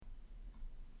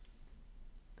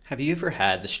Have you ever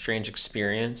had the strange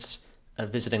experience of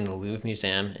visiting the Louvre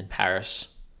Museum in Paris?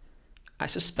 I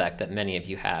suspect that many of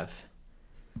you have.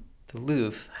 The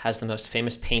Louvre has the most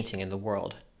famous painting in the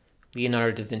world,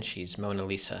 Leonardo da Vinci's Mona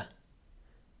Lisa.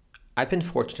 I've been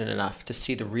fortunate enough to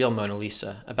see the real Mona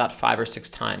Lisa about 5 or 6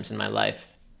 times in my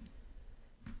life.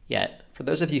 Yet, for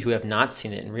those of you who have not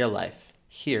seen it in real life,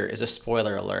 here is a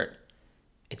spoiler alert.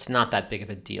 It's not that big of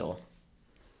a deal.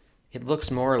 It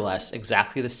looks more or less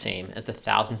exactly the same as the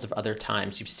thousands of other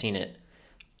times you've seen it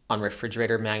on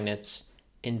refrigerator magnets,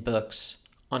 in books,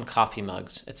 on coffee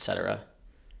mugs, etc.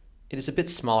 It is a bit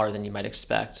smaller than you might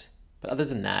expect, but other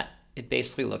than that, it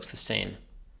basically looks the same.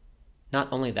 Not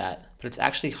only that, but it's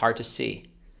actually hard to see.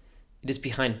 It is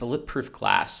behind bulletproof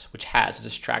glass, which has a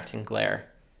distracting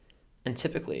glare. And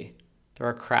typically, there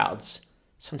are crowds,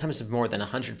 sometimes of more than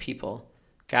 100 people,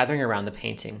 gathering around the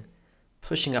painting,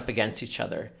 pushing up against each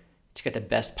other to get the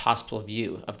best possible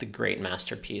view of the great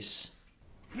masterpiece.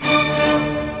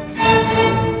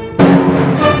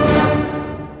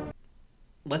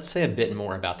 Let's say a bit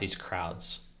more about these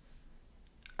crowds.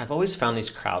 I've always found these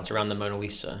crowds around the Mona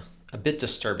Lisa a bit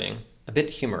disturbing, a bit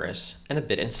humorous, and a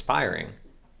bit inspiring,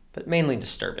 but mainly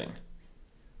disturbing.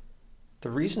 The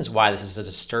reasons why this is a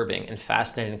disturbing and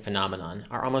fascinating phenomenon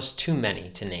are almost too many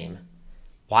to name.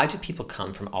 Why do people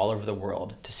come from all over the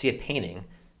world to see a painting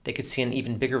they could see an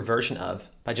even bigger version of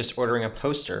by just ordering a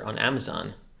poster on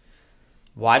Amazon?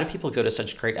 Why do people go to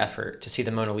such great effort to see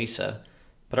the Mona Lisa,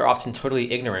 but are often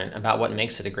totally ignorant about what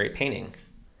makes it a great painting?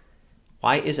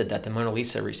 Why is it that the Mona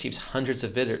Lisa receives hundreds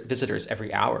of visitors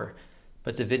every hour,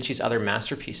 but Da Vinci's other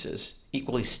masterpieces,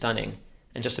 equally stunning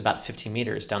and just about 50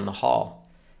 meters down the hall,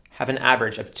 have an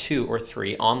average of 2 or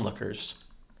 3 onlookers?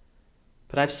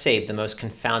 But I've saved the most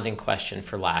confounding question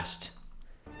for last.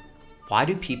 Why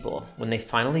do people, when they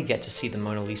finally get to see the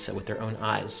Mona Lisa with their own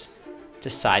eyes,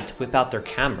 decide to whip out their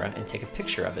camera and take a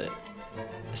picture of it?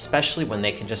 Especially when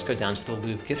they can just go down to the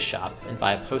Louvre gift shop and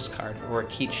buy a postcard or a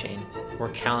keychain or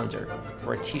a calendar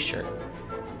or a t-shirt,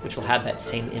 which will have that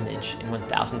same image in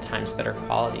 1,000 times better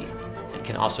quality and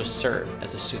can also serve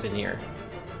as a souvenir.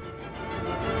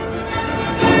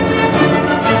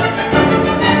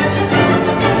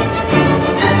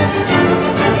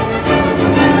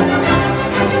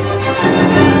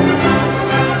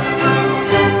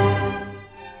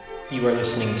 You are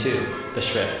listening to The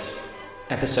Shrift,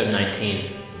 Episode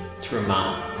 19,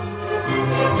 Terumah.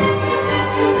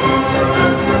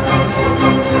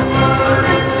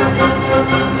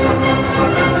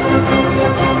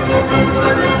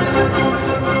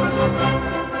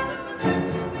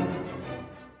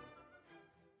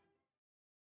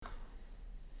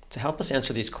 To help us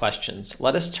answer these questions,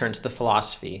 let us turn to the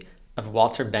philosophy of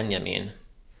Walter Benjamin.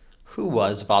 Who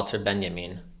was Walter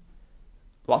Benjamin?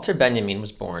 Walter Benjamin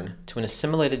was born to an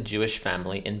assimilated Jewish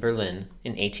family in Berlin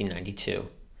in 1892.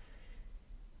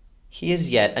 He is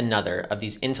yet another of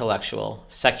these intellectual,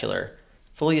 secular,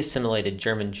 fully assimilated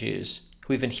German Jews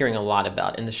who we've been hearing a lot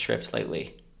about in the Schrift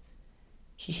lately.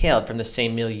 He hailed from the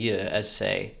same milieu as,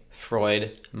 say,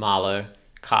 Freud, Mahler,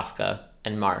 Kafka,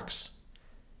 and Marx.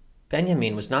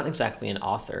 Benjamin was not exactly an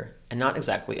author and not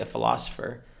exactly a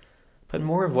philosopher, but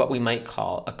more of what we might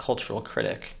call a cultural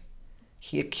critic.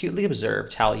 He acutely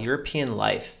observed how European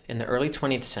life in the early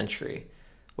 20th century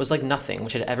was like nothing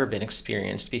which had ever been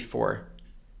experienced before.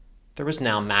 There was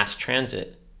now mass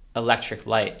transit, electric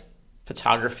light,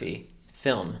 photography,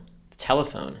 film, the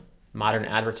telephone, modern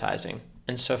advertising,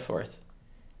 and so forth.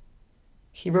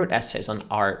 He wrote essays on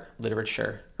art,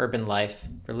 literature, urban life,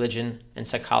 religion, and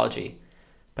psychology,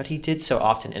 but he did so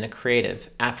often in a creative,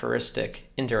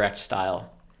 aphoristic, indirect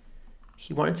style.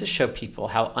 He wanted to show people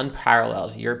how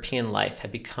unparalleled European life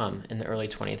had become in the early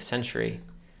 20th century,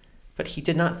 but he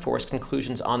did not force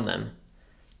conclusions on them.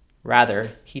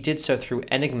 Rather, he did so through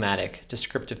enigmatic,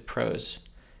 descriptive prose,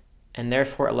 and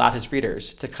therefore allowed his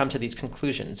readers to come to these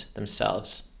conclusions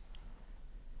themselves.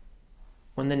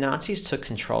 When the Nazis took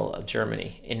control of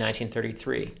Germany in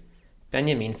 1933,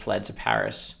 Benjamin fled to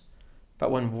Paris, but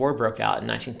when war broke out in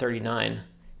 1939,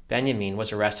 Benjamin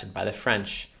was arrested by the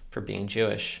French for being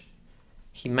Jewish.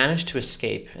 He managed to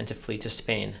escape and to flee to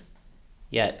Spain.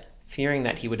 Yet, fearing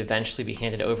that he would eventually be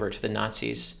handed over to the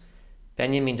Nazis,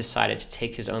 Benjamin decided to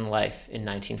take his own life in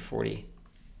 1940.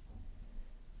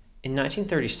 In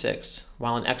 1936,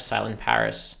 while in exile in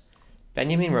Paris,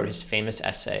 Benjamin wrote his famous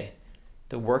essay,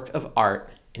 The Work of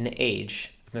Art in the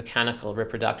Age of Mechanical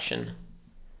Reproduction.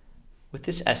 With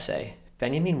this essay,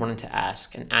 Benjamin wanted to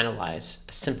ask and analyze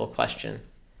a simple question.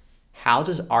 How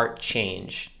does art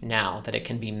change now that it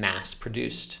can be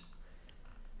mass-produced?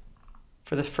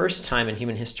 For the first time in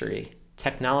human history,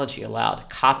 technology allowed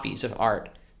copies of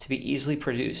art to be easily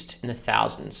produced in the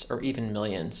thousands or even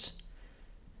millions.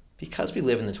 Because we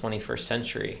live in the 21st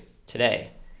century,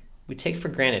 today, we take for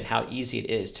granted how easy it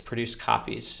is to produce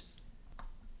copies.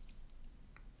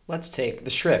 Let's take the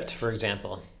Schrift, for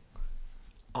example.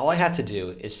 All I have to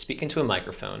do is speak into a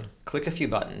microphone, click a few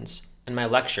buttons, and my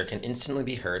lecture can instantly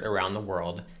be heard around the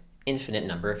world infinite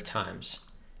number of times.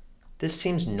 This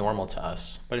seems normal to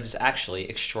us, but it is actually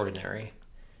extraordinary.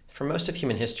 For most of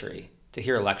human history, to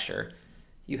hear a lecture,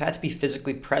 you had to be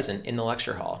physically present in the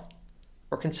lecture hall.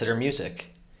 Or consider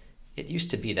music. It used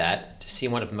to be that, to see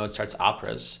one of Mozart's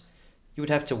operas, you would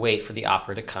have to wait for the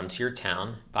opera to come to your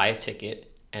town, buy a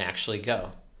ticket, and actually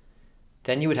go.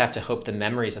 Then you would have to hope the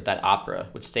memories of that opera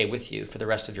would stay with you for the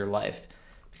rest of your life,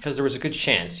 because there was a good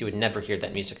chance you would never hear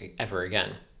that music ever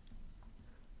again.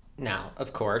 Now,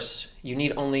 of course, you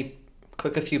need only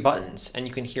click a few buttons and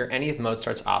you can hear any of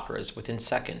Mozart's operas within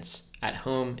seconds, at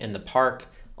home, in the park,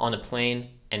 on a plane,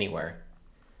 anywhere.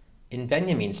 In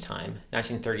Benjamin's time,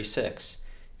 1936,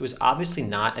 it was obviously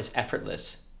not as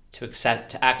effortless to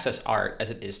access art as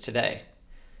it is today.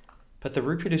 But the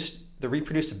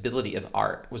reproducibility of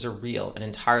art was a real and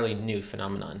entirely new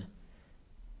phenomenon.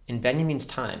 In Benjamin's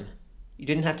time, you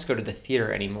didn't have to go to the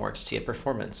theater anymore to see a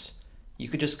performance. You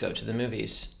could just go to the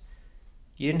movies.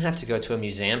 You didn't have to go to a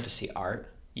museum to see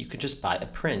art. You could just buy a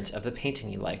print of the painting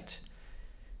you liked.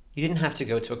 You didn't have to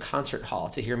go to a concert hall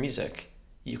to hear music.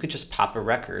 You could just pop a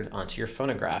record onto your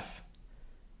phonograph.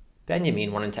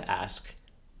 Benjamin wanted to ask,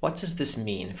 what does this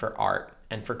mean for art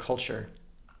and for culture?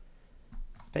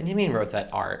 Benjamin wrote that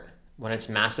art, when it's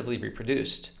massively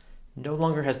reproduced, no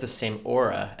longer has the same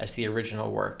aura as the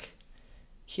original work.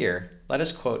 Here, let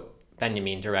us quote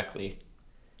Benjamin directly.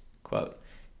 Quote,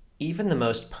 "Even the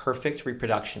most perfect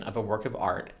reproduction of a work of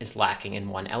art is lacking in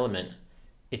one element,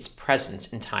 its presence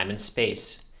in time and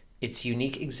space, its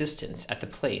unique existence at the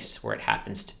place where it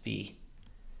happens to be."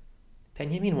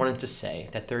 Benjamin wanted to say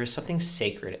that there is something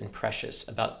sacred and precious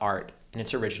about art in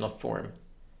its original form.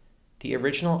 The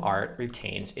original art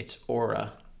retains its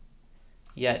aura.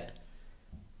 Yet,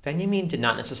 Benjamin did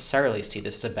not necessarily see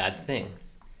this as a bad thing.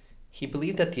 He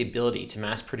believed that the ability to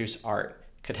mass-produce art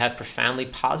could have profoundly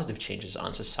positive changes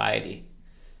on society.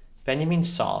 Benjamin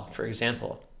saw, for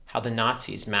example, how the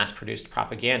Nazis mass-produced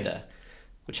propaganda,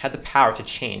 which had the power to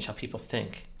change how people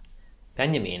think.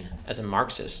 Benjamin, as a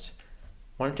Marxist,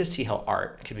 wanted to see how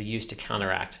art could be used to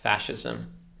counteract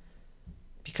fascism.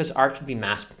 Because art could be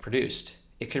mass-produced,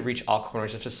 it could reach all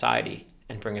corners of society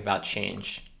and bring about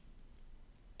change.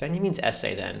 Benjamin's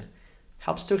essay, then,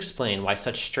 helps to explain why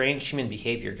such strange human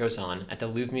behavior goes on at the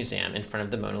Louvre Museum in front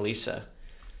of the Mona Lisa.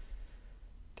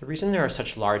 The reason there are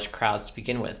such large crowds to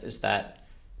begin with is that,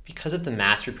 because of the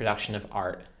mass reproduction of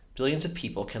art, billions of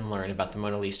people can learn about the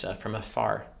Mona Lisa from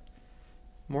afar.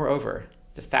 Moreover,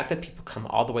 the fact that people come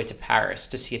all the way to Paris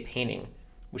to see a painting,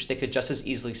 which they could just as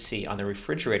easily see on the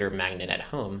refrigerator magnet at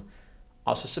home,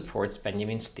 also supports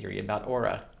Benjamin's theory about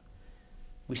aura.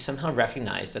 We somehow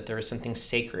recognize that there is something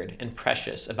sacred and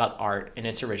precious about art in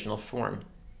its original form.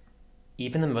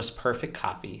 Even the most perfect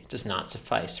copy does not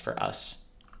suffice for us.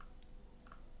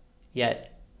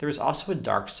 Yet, there is also a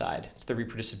dark side to the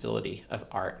reproducibility of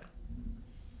art.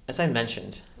 As I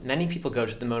mentioned, many people go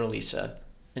to the Mona Lisa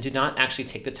and do not actually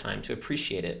take the time to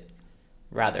appreciate it.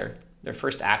 Rather, their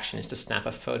first action is to snap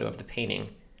a photo of the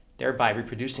painting, thereby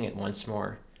reproducing it once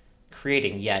more,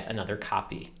 creating yet another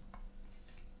copy.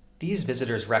 These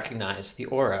visitors recognize the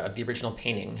aura of the original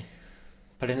painting,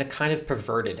 but in a kind of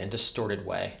perverted and distorted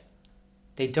way.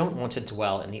 They don't want to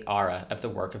dwell in the aura of the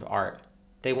work of art.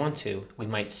 They want to, we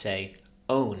might say,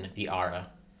 own the aura.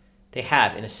 They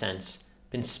have, in a sense,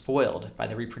 been spoiled by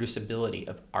the reproducibility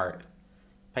of art.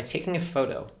 By taking a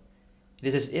photo, it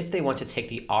is as if they want to take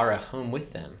the aura home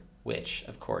with them, which,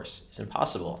 of course, is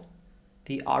impossible.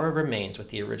 The aura remains with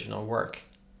the original work.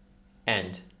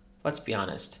 And, let's be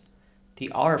honest,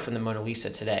 the aura from the Mona Lisa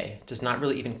today does not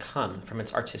really even come from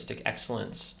its artistic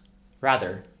excellence.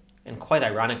 Rather, and quite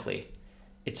ironically,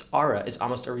 its aura is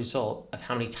almost a result of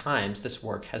how many times this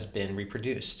work has been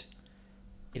reproduced.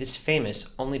 It is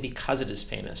famous only because it is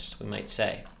famous, we might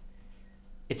say.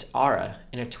 Its aura,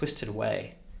 in a twisted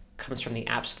way, comes from the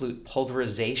absolute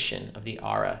pulverization of the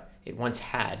aura it once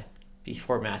had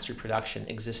before mass reproduction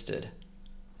existed.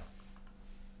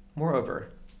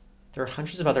 Moreover, there are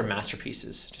hundreds of other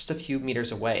masterpieces just a few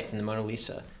meters away from the Mona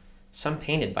Lisa, some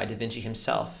painted by Da Vinci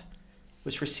himself,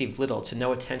 which receive little to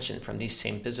no attention from these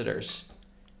same visitors.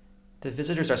 The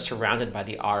visitors are surrounded by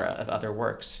the aura of other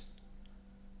works.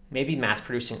 Maybe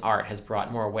mass-producing art has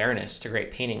brought more awareness to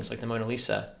great paintings like the Mona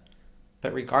Lisa,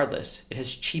 but regardless, it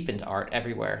has cheapened art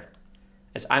everywhere.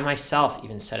 As I myself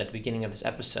even said at the beginning of this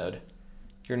episode,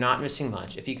 You're not missing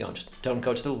much if you don't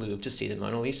go to the Louvre to see the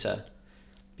Mona Lisa,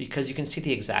 because you can see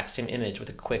the exact same image with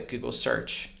a quick Google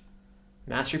search.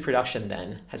 Mass reproduction,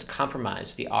 then, has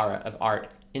compromised the aura of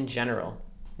art in general,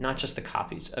 not just the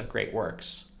copies of great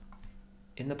works.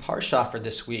 In the Parsha for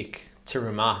this week,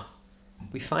 Terumah,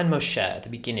 we find Moshe at the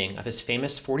beginning of his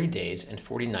famous 40 days and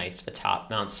 40 nights atop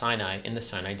Mount Sinai in the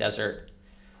Sinai desert.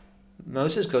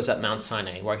 Moses goes up Mount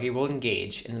Sinai where he will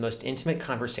engage in the most intimate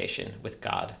conversation with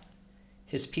God.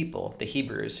 His people, the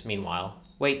Hebrews, meanwhile,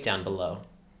 wait down below.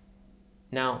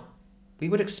 Now, we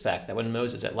would expect that when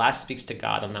Moses at last speaks to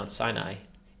God on Mount Sinai,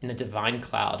 in the divine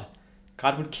cloud,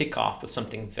 God would kick off with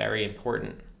something very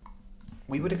important.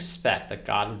 We would expect that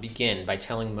God would begin by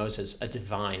telling Moses a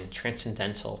divine,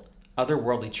 transcendental,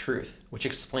 otherworldly truth which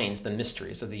explains the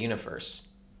mysteries of the universe.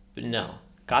 But no,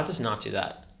 God does not do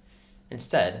that.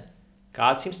 Instead,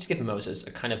 God seems to give Moses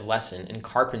a kind of lesson in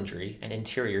carpentry and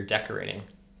interior decorating.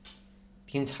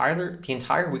 The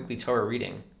entire weekly Torah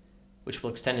reading, which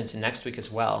will extend into next week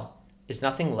as well, is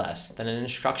nothing less than an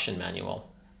instruction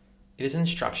manual. It is an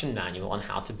instruction manual on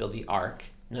how to build the ark,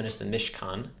 known as the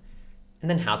Mishkan, and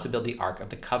then how to build the Ark of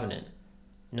the Covenant,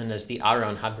 known as the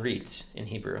Aron Habrit in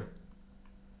Hebrew.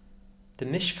 The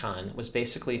Mishkan was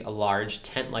basically a large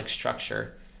tent-like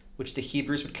structure which the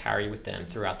Hebrews would carry with them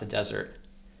throughout the desert.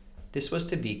 This was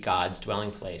to be God's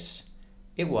dwelling place.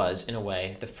 It was, in a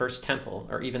way, the first temple,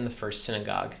 or even the first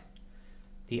synagogue.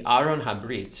 The Aron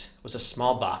Habrit was a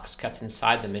small box kept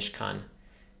inside the Mishkan.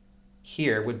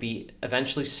 Here would be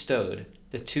eventually stowed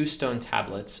the 2 stone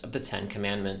tablets of the 10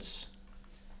 Commandments.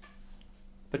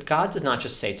 But God does not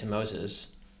just say to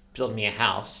Moses, "Build me a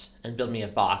house and build me a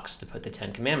box to put the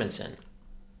 10 Commandments in."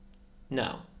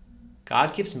 No,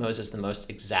 God gives Moses the most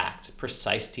exact,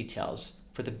 precise details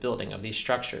for the building of these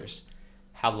structures: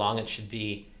 how long it should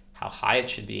be, how high it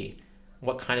should be,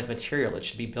 what kind of material it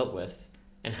should be built with,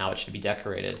 and how it should be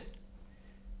decorated.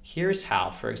 Here's how,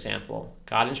 for example,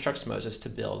 God instructs Moses to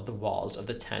build the walls of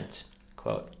the tent.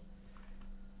 Quote,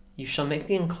 "You shall make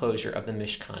the enclosure of the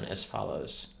Mishkan as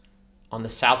follows. On the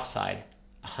south side,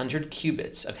 100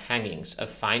 cubits of hangings of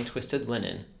fine twisted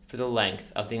linen for the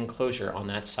length of the enclosure on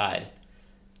that side.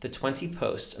 The 20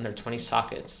 posts and their 20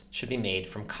 sockets should be made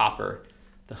from copper.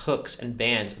 The hooks and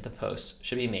bands of the posts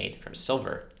should be made from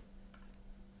silver."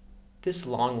 This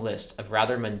long list of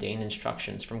rather mundane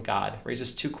instructions from God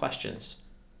raises 2 questions.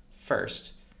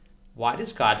 First, why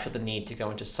does God feel the need to go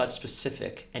into such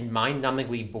specific and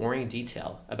mind-numbingly boring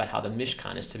detail about how the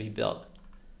Mishkan is to be built?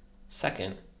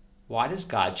 Second, why does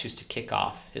God choose to kick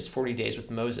off his 40 days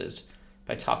with Moses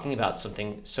by talking about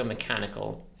something so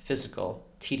mechanical, physical,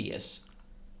 tedious?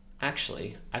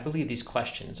 Actually, I believe these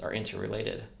questions are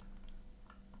interrelated.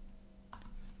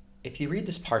 If you read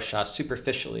this parsha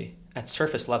superficially, at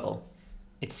surface level,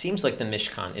 it seems like the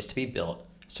Mishkan is to be built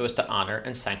so as to honor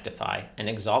and sanctify and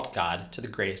exalt God to the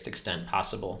greatest extent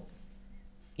possible.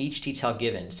 Each detail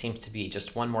given seems to be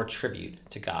just one more tribute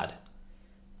to God.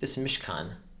 This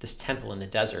Mishkan, this temple in the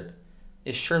desert,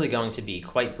 is surely going to be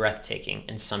quite breathtaking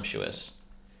and sumptuous.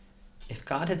 If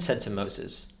God had said to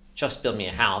Moses, "Just build me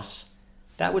a house,"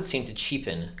 that would seem to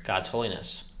cheapen God's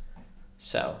holiness.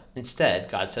 So, instead,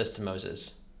 God says to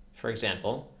Moses, for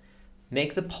example,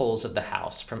 "Make the poles of the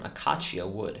house from acacia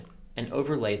wood and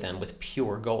overlay them with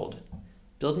pure gold.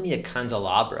 Build me a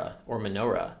candelabra or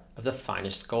menorah of the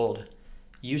finest gold.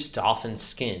 Use dolphin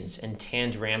skins and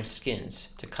tanned ram skins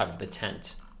to cover the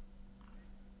tent."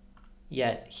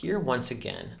 Yet, here once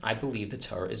again, I believe the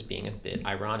Torah is being a bit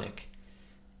ironic.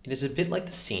 It is a bit like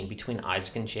the scene between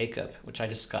Isaac and Jacob, which I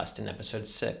discussed in episode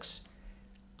 6.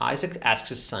 Isaac asks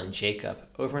his son Jacob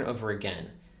over and over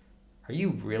again, "Are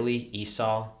you really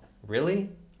Esau? Really?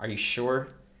 Are you sure?"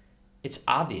 It's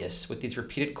obvious with these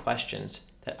repeated questions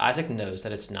that Isaac knows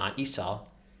that it's not Esau,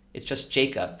 it's just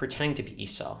Jacob pretending to be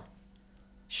Esau.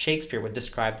 Shakespeare would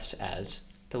describe this as,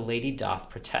 "The lady doth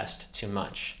protest too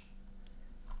much."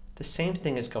 The same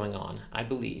thing is going on, I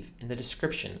believe, in the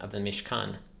description of the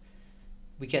Mishkan.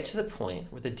 We get to the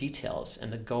point where the details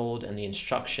and the gold and the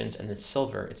instructions and the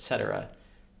silver, etc.,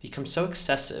 become so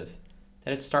excessive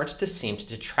that it starts to seem to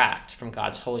detract from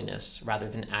God's holiness rather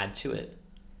than add to it.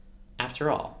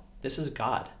 After all, this is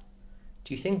God.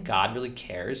 Do you think God really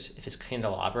cares if his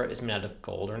candelabra is made out of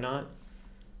gold or not?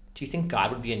 Do you think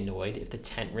God would be annoyed if the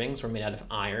tent rings were made out of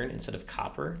iron instead of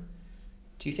copper?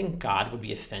 Do you think God would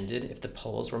be offended if the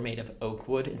poles were made of oak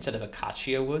wood instead of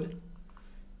acacia wood?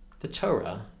 The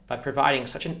Torah, by providing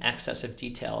such an excess of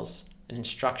details and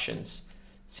instructions,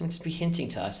 seems to be hinting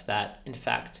to us that, in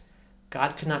fact,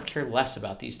 God could not care less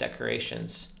about these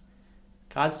decorations.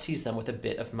 God sees them with a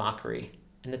bit of mockery,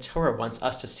 and the Torah wants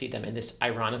us to see them in this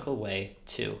ironical way,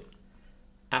 too.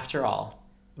 After all,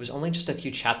 it was only just a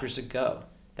few chapters ago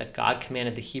that God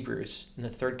commanded the Hebrews in the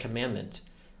third commandment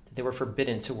that they were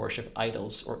forbidden to worship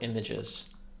idols or images.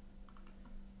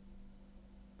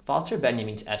 Walter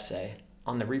Benjamin's essay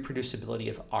on the reproducibility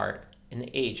of art in the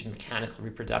age of mechanical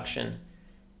reproduction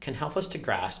can help us to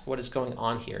grasp what is going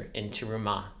on here in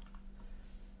Terumah.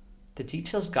 The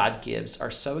details God gives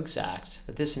are so exact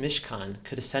that this Mishkan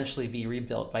could essentially be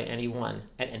rebuilt by anyone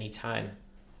at any time.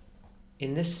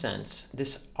 In this sense,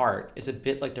 this art is a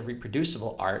bit like the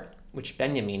reproducible art which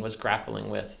Benjamin was grappling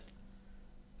with.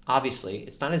 Obviously,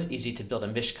 it's not as easy to build a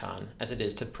Mishkan as it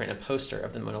is to print a poster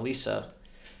of the Mona Lisa,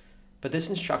 but this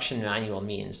instruction manual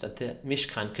means that the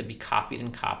Mishkan could be copied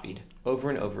and copied over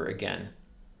and over again.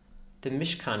 The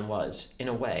Mishkan was, in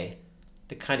a way,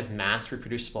 the kind of mass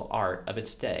reproducible art of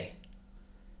its day.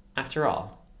 After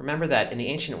all, remember that in the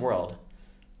ancient world,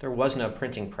 there was no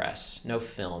printing press, no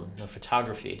film, no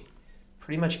photography.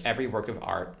 Pretty much every work of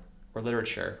art or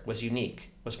literature was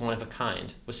unique, was one of a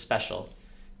kind, was special,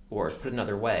 or, put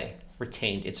another way,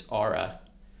 retained its aura.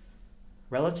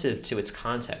 Relative to its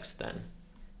context, then,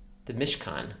 the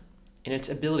Mishkan, in its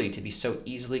ability to be so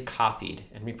easily copied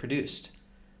and reproduced,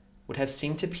 would have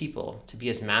seemed to people to be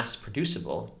as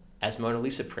mass-producible as Mona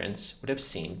Lisa prints would have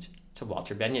seemed to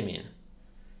Walter Benjamin.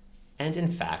 And in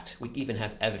fact, we even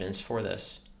have evidence for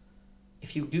this.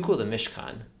 If you Google the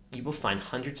Mishkan, you will find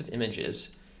hundreds of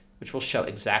images which will show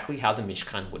exactly how the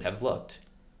Mishkan would have looked.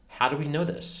 How do we know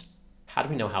this? How do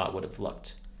we know how it would have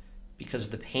looked? Because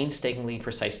of the painstakingly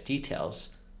precise details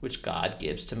which God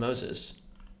gives to Moses.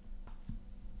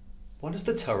 What is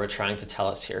the Torah trying to tell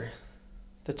us here?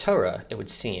 The Torah, it would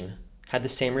seem, had the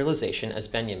same realization as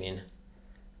Benjamin.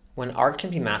 When art can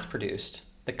be mass-produced,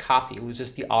 the copy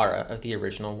loses the aura of the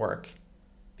original work,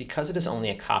 because it is only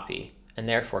a copy, and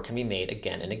therefore can be made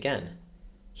again and again.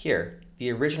 Here,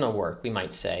 the original work, we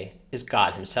might say, is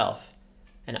God himself,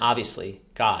 and obviously,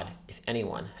 God, if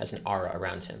anyone, has an aura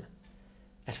around him.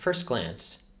 At first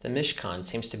glance, the Mishkan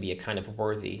seems to be a kind of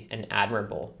worthy and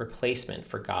admirable replacement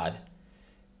for God.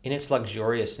 In its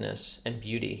luxuriousness and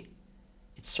beauty,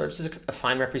 it serves as a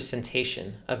fine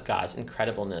representation of God's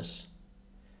incredibleness.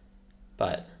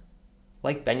 But,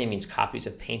 like Benjamin's copies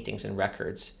of paintings and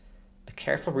records, a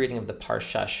careful reading of the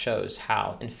Parsha shows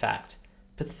how, in fact,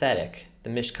 pathetic the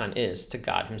Mishkan is to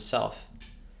God himself.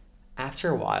 After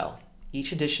a while,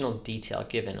 each additional detail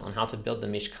given on how to build the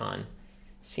Mishkan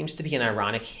seems to be an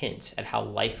ironic hint at how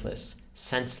lifeless,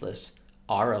 senseless,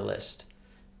 auraless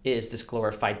is this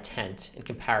glorified tent in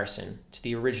comparison to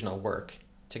the original work,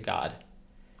 to God.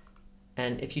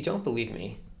 And if you don't believe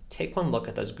me, take one look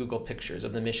at those Google pictures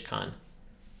of the Mishkan.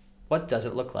 What does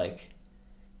it look like?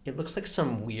 It looks like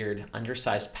some weird,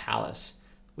 undersized palace,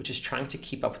 which is trying to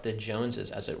keep up with the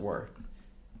Joneses, as it were.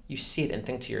 You see it and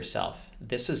think to yourself,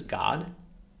 this is God?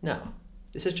 No,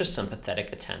 this is just some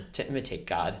pathetic attempt to imitate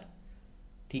God.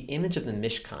 The image of the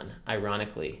Mishkan,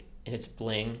 ironically, in its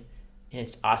bling, in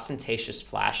its ostentatious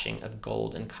flashing of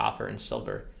gold and copper and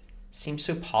silver, seems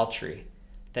so paltry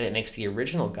that it makes the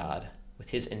original God, with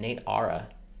his innate aura,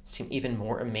 seem even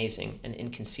more amazing and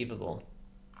inconceivable.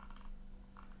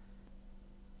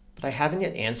 But I haven't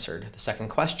yet answered the second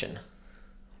question.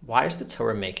 Why does the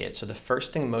Torah make it so the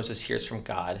first thing Moses hears from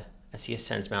God as he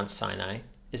ascends Mount Sinai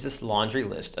is this laundry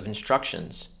list of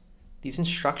instructions? These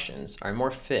instructions are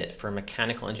more fit for a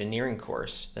mechanical engineering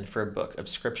course than for a book of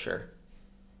scripture.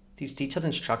 These detailed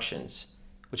instructions,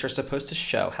 which are supposed to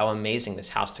show how amazing this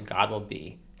house to God will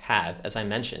be, have, as I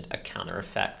mentioned, a counter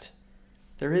effect.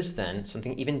 There is, then,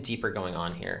 something even deeper going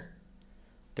on here.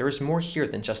 There is more here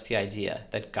than just the idea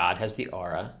that God has the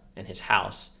aura, and his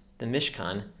house, the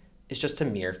Mishkan, is just a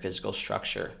mere physical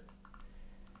structure.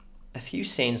 A few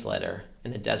saints later,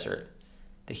 in the desert,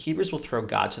 the Hebrews will throw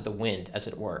God to the wind, as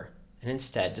it were, and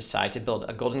instead decide to build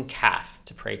a golden calf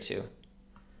to pray to.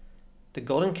 The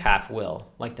golden calf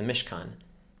will, like the Mishkan,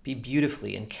 be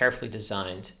beautifully and carefully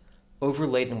designed,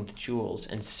 overladen with jewels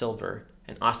and silver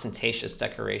and ostentatious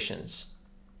decorations.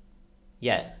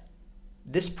 Yet,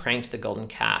 this praying to the golden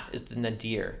calf is the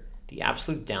nadir, the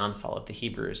absolute downfall of the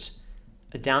Hebrews,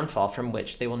 a downfall from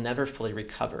which they will never fully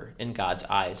recover in God's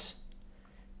eyes.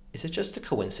 Is it just a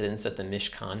coincidence that the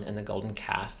Mishkan and the golden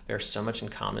calf bear so much in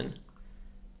common?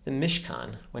 The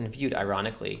Mishkan, when viewed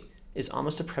ironically, is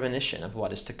almost a premonition of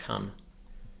what is to come.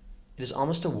 It is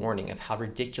almost a warning of how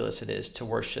ridiculous it is to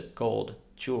worship gold,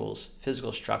 jewels,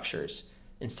 physical structures,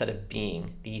 instead of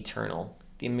being, the eternal,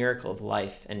 the miracle of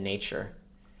life and nature.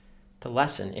 The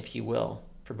lesson, if you will,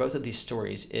 for both of these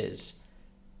stories is,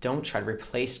 don't try to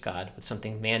replace God with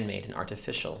something man-made and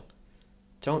artificial.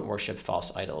 Don't worship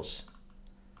false idols.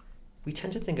 We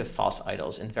tend to think of false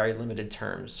idols in very limited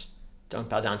terms. don't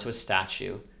bow down to a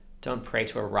statue, don't pray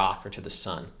to a rock or to the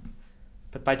sun.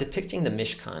 But by depicting the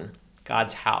Mishkan,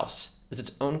 God's house, as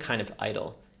its own kind of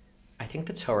idol, I think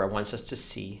the Torah wants us to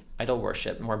see idol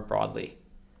worship more broadly.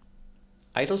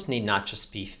 Idols need not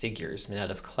just be figures made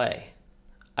out of clay.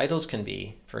 Idols can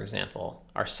be, for example,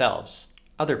 ourselves,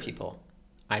 other people,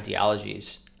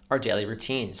 ideologies, our daily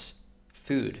routines,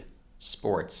 food,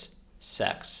 sports,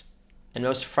 sex, and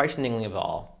most frighteningly of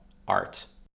all, art.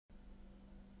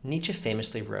 Nietzsche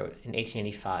famously wrote in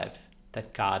 1885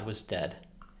 that God was dead.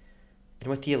 And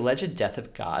with the alleged death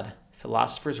of God,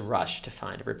 philosophers rushed to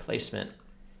find a replacement.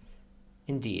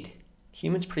 Indeed,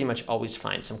 humans pretty much always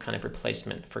find some kind of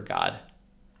replacement for God.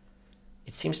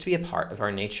 It seems to be a part of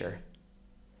our nature.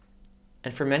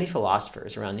 And for many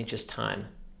philosophers around Nietzsche's time,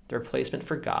 the replacement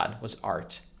for God was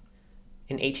art.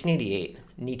 In 1888,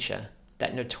 Nietzsche,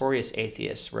 that notorious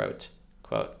atheist, wrote,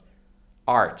 quote,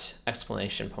 "Art,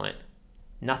 exclamation point.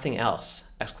 Nothing else,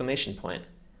 exclamation point.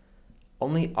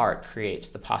 Only art creates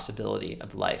the possibility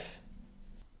of life."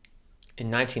 In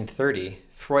 1930,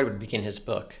 Freud would begin his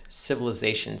book,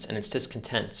 Civilizations and Its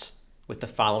Discontents, with the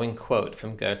following quote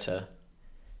from Goethe: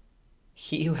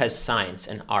 "He who has science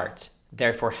and art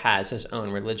therefore has his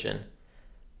own religion.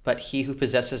 But he who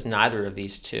possesses neither of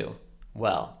these two,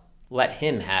 well, let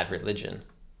him have religion."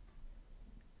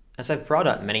 As I've brought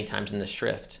up many times in the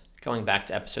Schrift, going back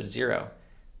to episode 0,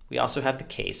 we also have the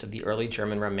case of the early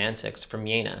German Romantics from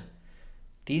Jena.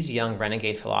 These young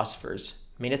renegade philosophers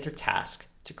made it their task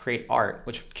to create art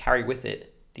which would carry with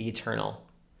it the eternal.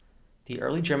 The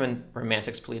early German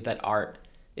Romantics believed that art,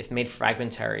 if made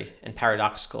fragmentary and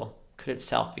paradoxical, could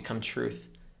itself become truth,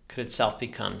 could itself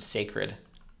become sacred.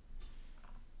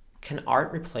 Can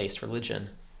art replace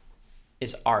religion?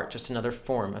 Is art just another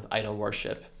form of idol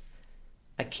worship?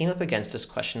 I came up against this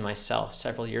question myself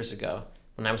several years ago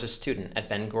when I was a student at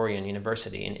Ben Gurion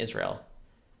University in Israel.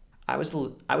 I was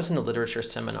in a literature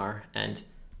seminar, and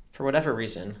for whatever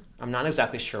reason, I'm not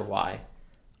exactly sure why,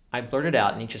 I blurted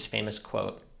out Nietzsche's famous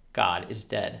quote, "God is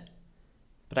dead."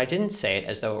 But I didn't say it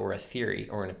as though it were a theory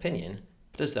or an opinion,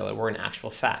 but as though it were an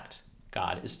actual fact.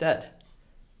 God is dead.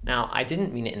 Now, I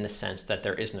didn't mean it in the sense that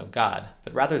there is no God,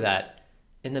 but rather that,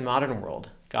 in the modern world,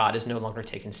 God is no longer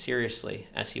taken seriously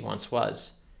as he once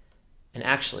was. And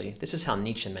actually, this is how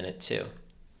Nietzsche meant it too.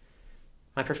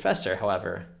 My professor,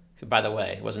 however, who by the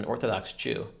way was an Orthodox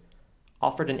Jew,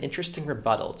 offered an interesting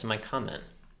rebuttal to my comment.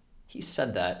 He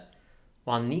said that,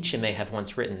 while Nietzsche may have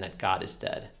once written that God is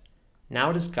dead,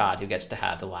 now it is God who gets to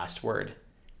have the last word.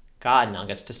 God now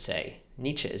gets to say,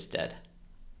 Nietzsche is dead.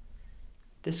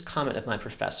 This comment of my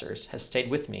professor's has stayed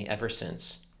with me ever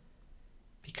since.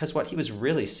 Because what he was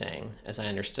really saying, as I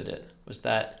understood it, was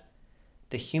that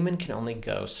the human can only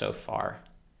go so far.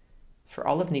 For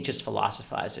all of Nietzsche's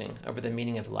philosophizing over the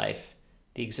meaning of life,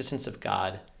 the existence of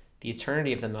God, the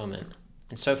eternity of the moment,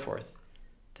 and so forth,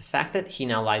 the fact that he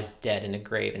now lies dead in a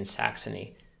grave in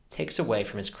Saxony takes away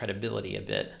from his credibility a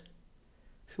bit.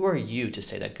 Who are you to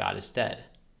say that God is dead?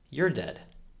 You're dead.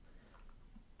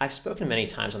 I've spoken many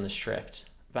times on the Schrift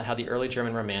about how the early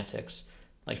German Romantics,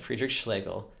 like Friedrich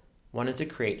Schlegel, wanted to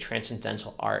create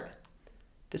transcendental art.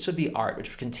 This would be art which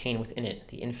would contain within it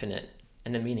the infinite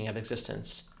and the meaning of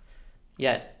existence.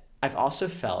 Yet, I've also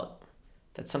felt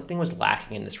that something was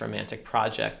lacking in this romantic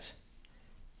project.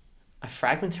 A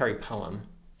fragmentary poem,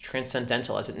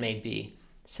 transcendental as it may be,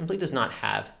 simply does not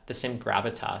have the same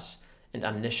gravitas and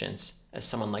omniscience as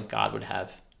someone like God would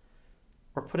have.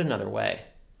 Or put another way,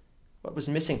 what was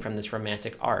missing from this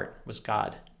romantic art was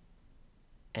God.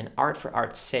 And art for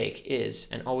art's sake is,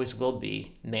 and always will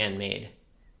be, man-made.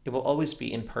 It will always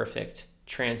be imperfect,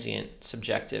 transient,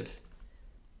 subjective.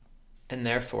 And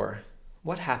therefore,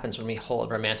 what happens when we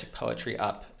hold romantic poetry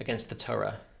up against the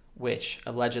Torah, which,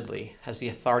 allegedly, has the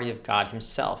authority of God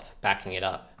himself backing it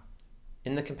up?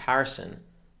 In the comparison,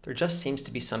 there just seems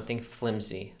to be something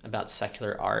flimsy about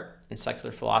secular art and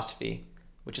secular philosophy,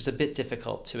 which is a bit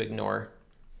difficult to ignore.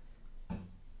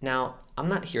 Now, I'm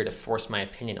not here to force my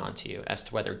opinion onto you as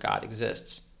to whether God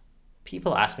exists.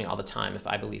 People ask me all the time if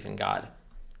I believe in God.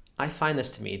 I find this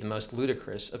to be the most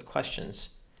ludicrous of questions.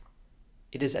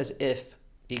 It is as if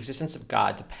the existence of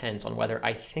God depends on whether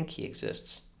I think he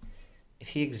exists. If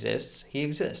he exists, he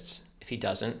exists. If he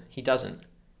doesn't, he doesn't.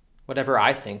 Whatever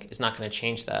I think is not going to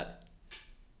change that.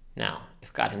 Now,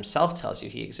 if God himself tells you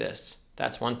he exists,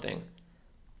 that's one thing.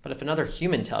 But if another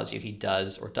human tells you he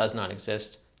does or does not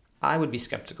exist, I would be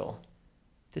skeptical.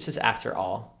 This is, after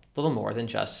all, little more than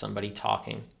just somebody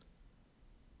talking.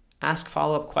 Ask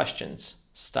follow-up questions,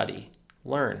 study,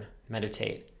 learn,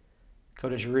 meditate. Go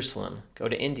to Jerusalem, go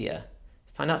to India.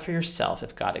 Find out for yourself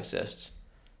if God exists.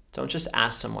 Don't just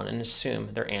ask someone and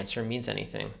assume their answer means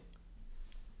anything.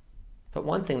 But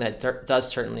one thing that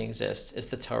does certainly exist is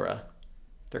the Torah.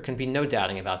 There can be no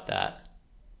doubting about that.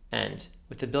 And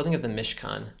with the building of the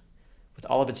Mishkan, with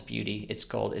all of its beauty, its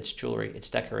gold, its jewelry, its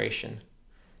decoration,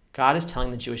 God is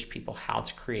telling the Jewish people how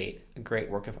to create a great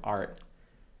work of art.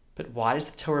 But why does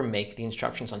the Torah make the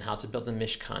instructions on how to build the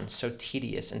Mishkan so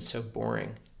tedious and so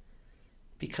boring?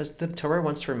 Because the Torah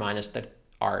wants to remind us that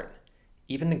art,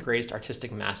 even the greatest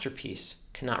artistic masterpiece,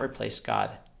 cannot replace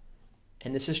God.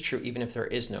 And this is true even if there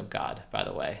is no God, by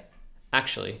the way.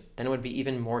 Actually, then it would be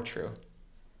even more true.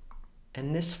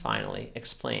 And this finally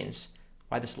explains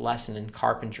why this lesson in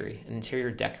carpentry and interior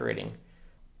decorating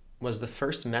was the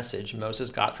first message Moses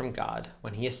got from God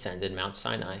when he ascended Mount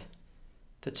Sinai.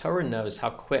 The Torah knows how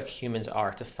quick humans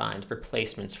are to find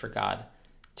replacements for God,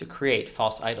 to create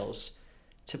false idols,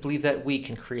 to believe that we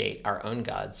can create our own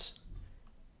gods.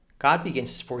 God begins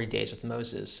his 40 days with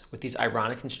Moses with these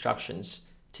ironic instructions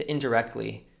to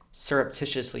indirectly,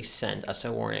 surreptitiously send us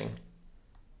a warning.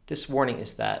 This warning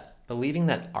is that believing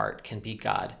that art can be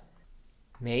God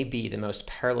may be the most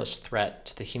perilous threat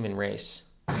to the human race.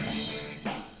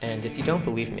 And if you don't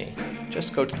believe me,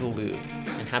 just go to the Louvre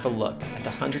and have a look at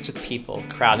the hundreds of people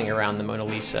crowding around the Mona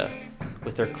Lisa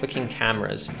with their clicking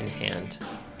cameras in hand.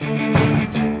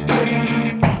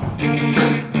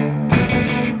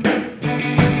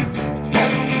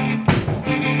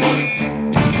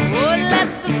 Oh, let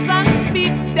the sun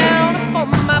beat down upon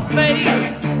my face,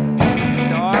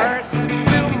 stars to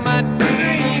fill my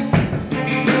dreams.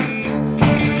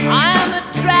 I am a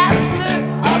traveler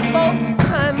of both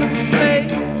time and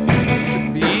space, to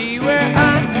be where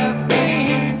I have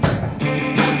been.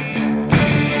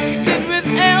 Sit with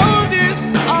elders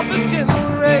of a gentle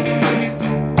race,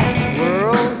 this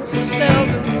world is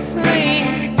seldom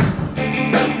seen.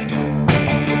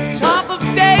 Talk of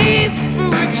days for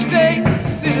which they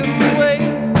sit and wait,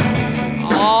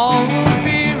 all will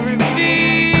be revealed.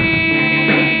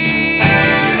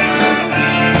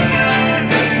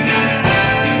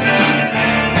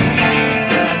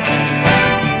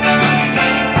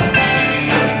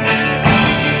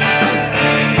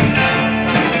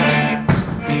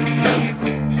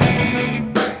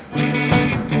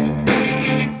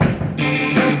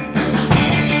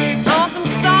 Talking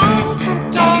songs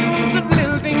and tones of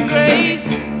living grace,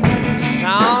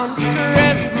 sounds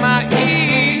caress my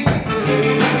ear.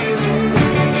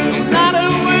 Not a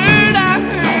word I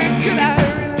heard could I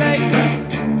relate,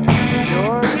 the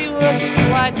story was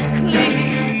quite clear.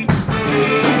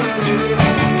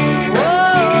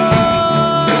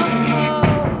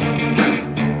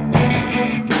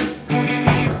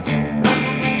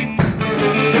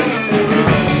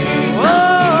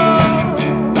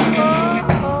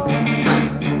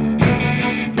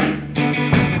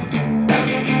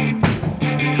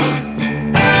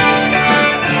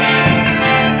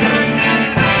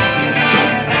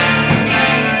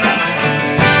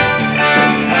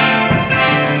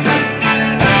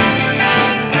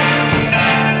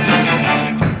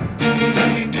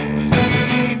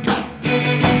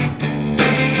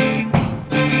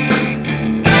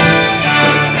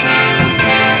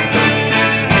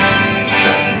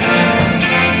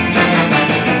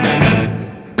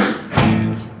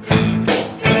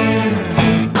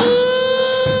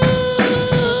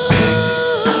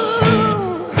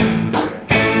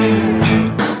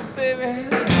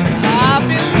 I've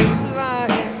been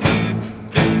flying.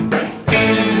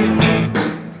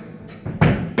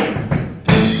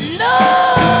 No,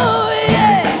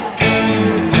 yeah.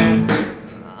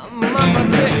 Mama,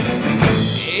 baby,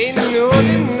 ain't no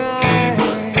denying.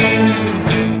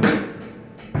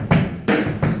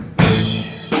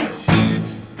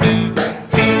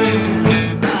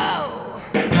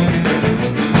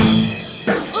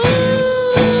 Oh.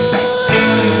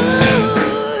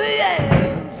 Ooh,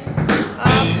 yes.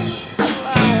 I'm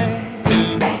flying.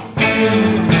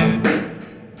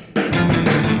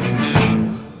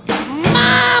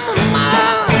 Mama,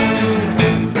 mama,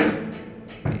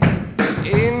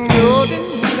 ain't no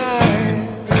denying,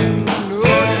 no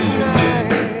denying.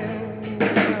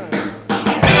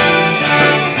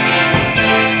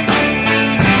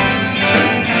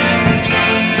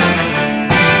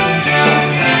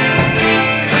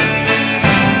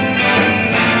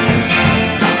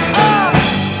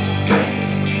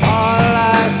 All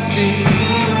I see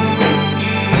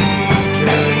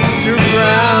turns to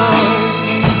brown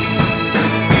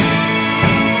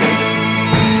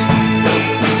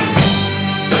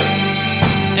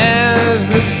as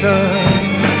the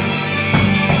sun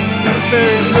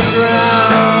burns the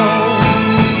ground.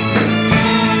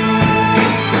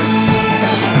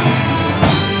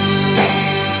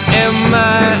 And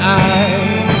my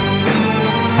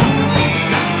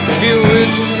the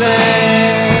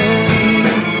sand.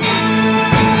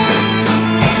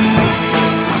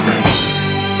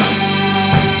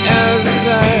 As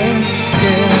I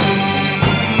scan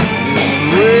this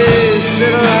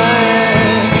wasted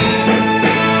land,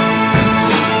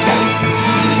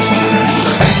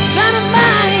 trying to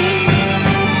find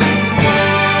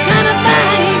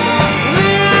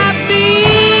where I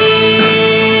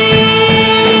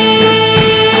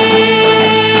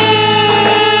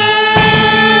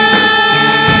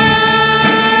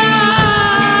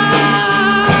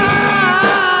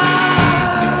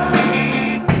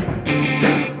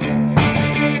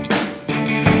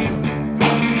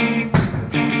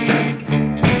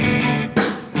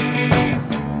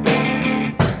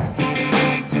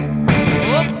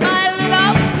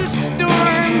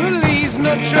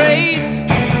trace,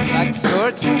 like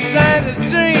thoughts inside a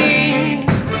dream.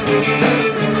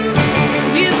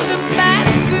 Here's the path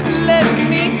that led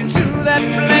me to that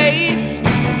place,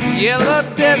 yellow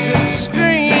desert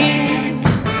screen.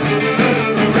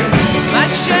 My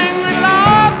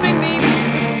Shangri-La beneath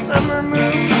the summer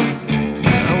moon,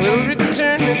 I will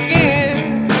return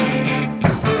again.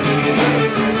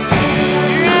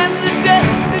 Here as the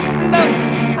dust that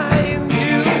floats high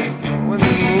into when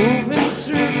moving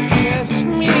through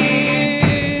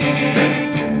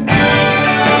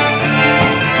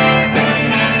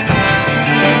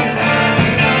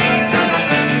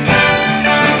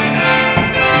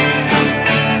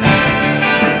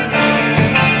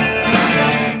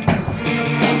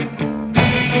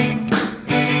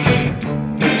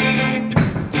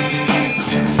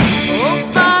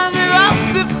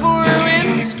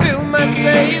the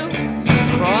sails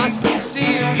across the